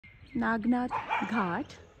Nagnath Ghat.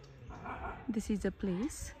 This is a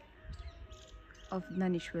place of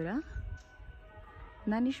Dnyaneshwar.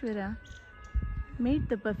 Dnyaneshwar made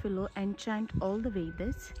the buffalo and chant all the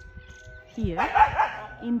Vedas here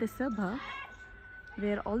in the Sabha,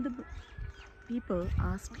 where all the people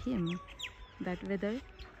asked him that whether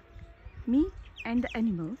me and the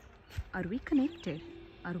animal, are we connected?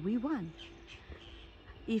 Are we one?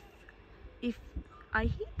 If I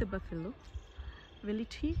hit the buffalo, will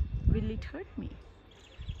it hurt me?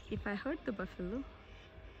 If I hurt the buffalo,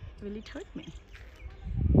 will it hurt me?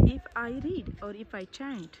 If I read or if I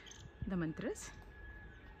chant the mantras,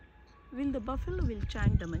 will the buffalo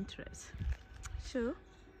chant the mantras? So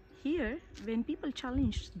here, when people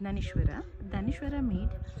challenged Dnyaneshwar made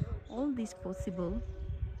all this possible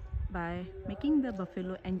by making the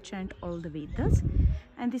buffalo and chant all the Vedas.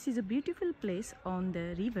 And this is a beautiful place on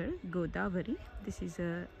the river Godavari. This is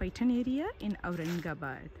a Paitan area in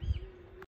Aurangabad.